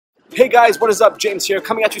Hey guys, what is up? James here,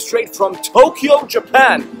 coming at you straight from Tokyo,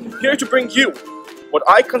 Japan. Here to bring you what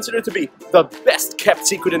I consider to be the best kept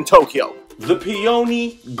secret in Tokyo. The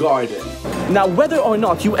Peony Garden. Now, whether or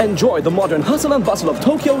not you enjoy the modern hustle and bustle of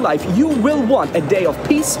Tokyo life, you will want a day of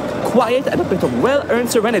peace, quiet, and a bit of well-earned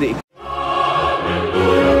serenity.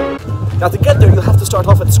 Now, to get there, you'll have to start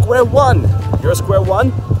off at Square One. Here's Square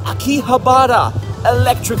One, Akihabara,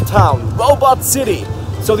 Electric Town, Robot City.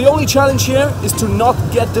 So the only challenge here is to not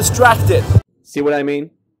get distracted. See what I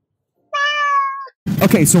mean?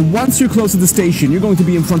 Okay, so once you're close to the station, you're going to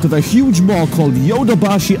be in front of a huge mall called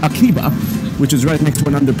Yodobashi Akiba, which is right next to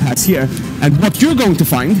an underpass here. And what you're going to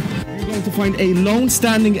find a lone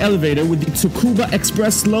standing elevator with the Tsukuba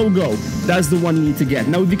Express logo. That's the one you need to get.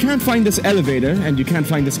 Now, if you can't find this elevator and you can't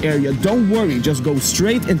find this area, don't worry. Just go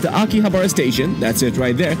straight into Akihabara Station. That's it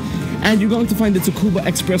right there. And you're going to find the Tsukuba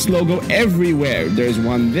Express logo everywhere. There's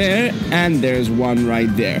one there and there's one right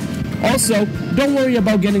there. Also, don't worry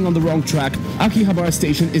about getting on the wrong track. Akihabara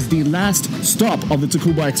Station is the last stop of the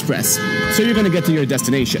Tsukuba Express. So you're going to get to your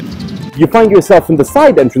destination. You find yourself in the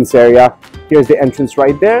side entrance area. Here's the entrance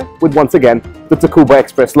right there with, once again, the Tsukuba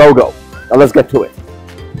Express logo. Now let's get to it.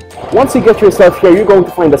 Once you get yourself here, you're going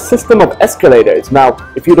to find a system of escalators.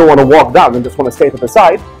 Now, if you don't want to walk down and just want to stay to the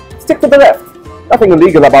side, stick to the left. Nothing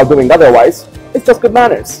illegal about doing otherwise. It's just good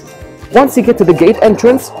manners. Once you get to the gate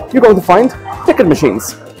entrance, you're going to find ticket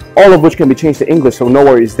machines, all of which can be changed to English, so no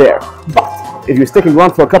worries there. But if you're sticking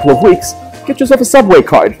around for a couple of weeks, get yourself a subway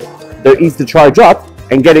card. They're easy to charge up,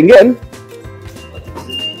 and getting in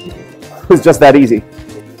is just that easy.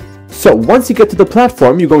 So once you get to the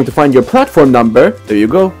platform, you're going to find your platform number. There you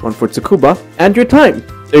go, one for Tsukuba, and your time.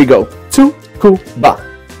 There you go,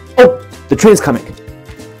 Tsukuba. Oh, the train's coming.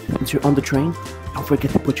 Once you're on the train, don't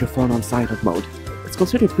forget to put your phone on silent mode. It's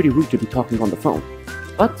considered pretty rude to be talking on the phone.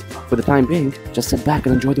 But, for the time being, just sit back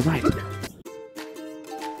and enjoy the ride.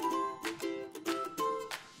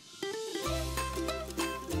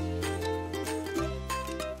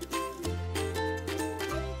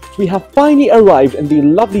 We have finally arrived in the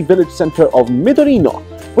lovely village center of Midorino,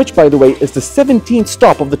 which, by the way, is the 17th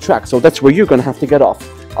stop of the track, so that's where you're gonna have to get off.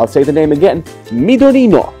 I'll say the name again,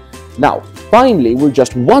 Midorino. Now, finally, we're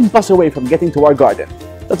just one bus away from getting to our garden.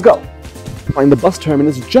 Let's go. Find the bus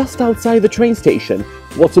terminus just outside the train station.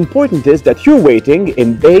 What's important is that you're waiting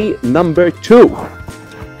in bay number 2.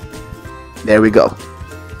 There we go.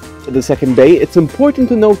 For the second bay, it's important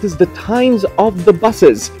to notice the times of the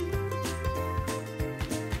buses,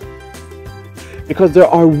 because there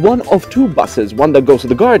are one of 2 buses, one that goes to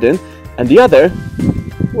the garden, and the other,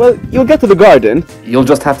 well, you'll get to the garden. You'll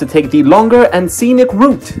just have to take the longer and scenic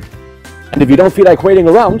route. And if you don't feel like waiting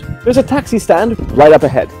around, there's a taxi stand right up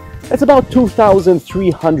ahead. It's about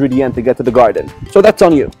 2,300 yen to get to the garden, so that's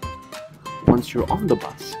on you. Once you're on the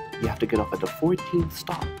bus, you have to get off at the 14th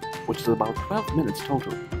stop, which is about 12 minutes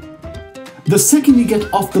total. The second you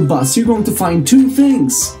get off the bus, you're going to find 2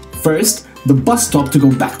 things. First, the bus stop to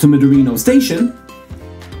go back to Midorino Station,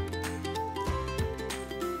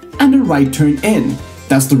 and a right turn in.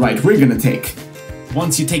 That's the right we're gonna take.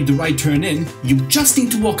 Once you take the right turn in, you just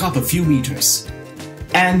need to walk up a few meters.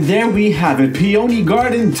 And there we have it, Peony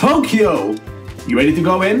Garden, Tokyo! You ready to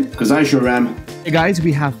go in? Because I sure am. Hey guys,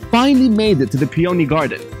 we have finally made it to the Peony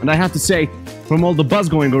Garden. And I have to say, from all the buzz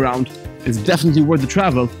going around, it's definitely worth the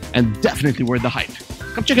travel and definitely worth the hype.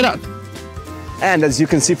 Come check it out. And as you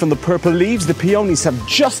can see from the purple leaves, the peonies have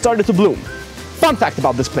just started to bloom. Fun fact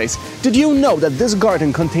about this place, did you know that this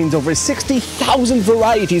garden contains over 60,000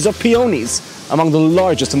 varieties of peonies, among the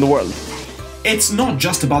largest in the world? It's not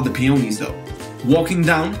just about the peonies though. Walking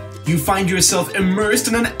down, you find yourself immersed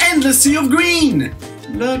in an endless sea of green!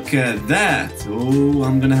 Look at that! Oh,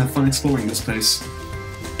 I'm gonna have fun exploring this place.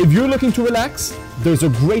 If you're looking to relax, there's a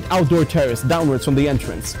great outdoor terrace downwards from the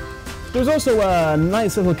entrance. There's also a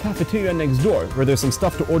nice little cafeteria next door where there's some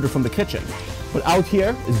stuff to order from the kitchen. But out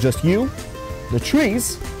here is just you, the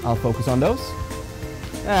trees, I'll focus on those,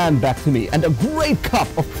 and back to me, and a great cup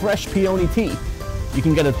of fresh peony tea. You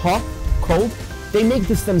can get it hot, cold. They make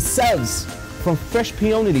this themselves from fresh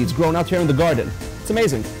peony leaves grown out here in the garden. It's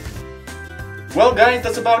amazing. Well guys,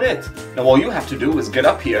 that's about it. Now all you have to do is get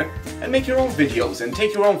up here and make your own videos and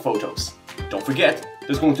take your own photos. Don't forget,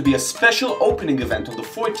 there's going to be a special opening event on the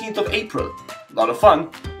 14th of April. A lot of fun,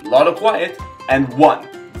 a lot of quiet, and one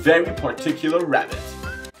very particular rabbit.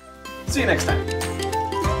 See you next time.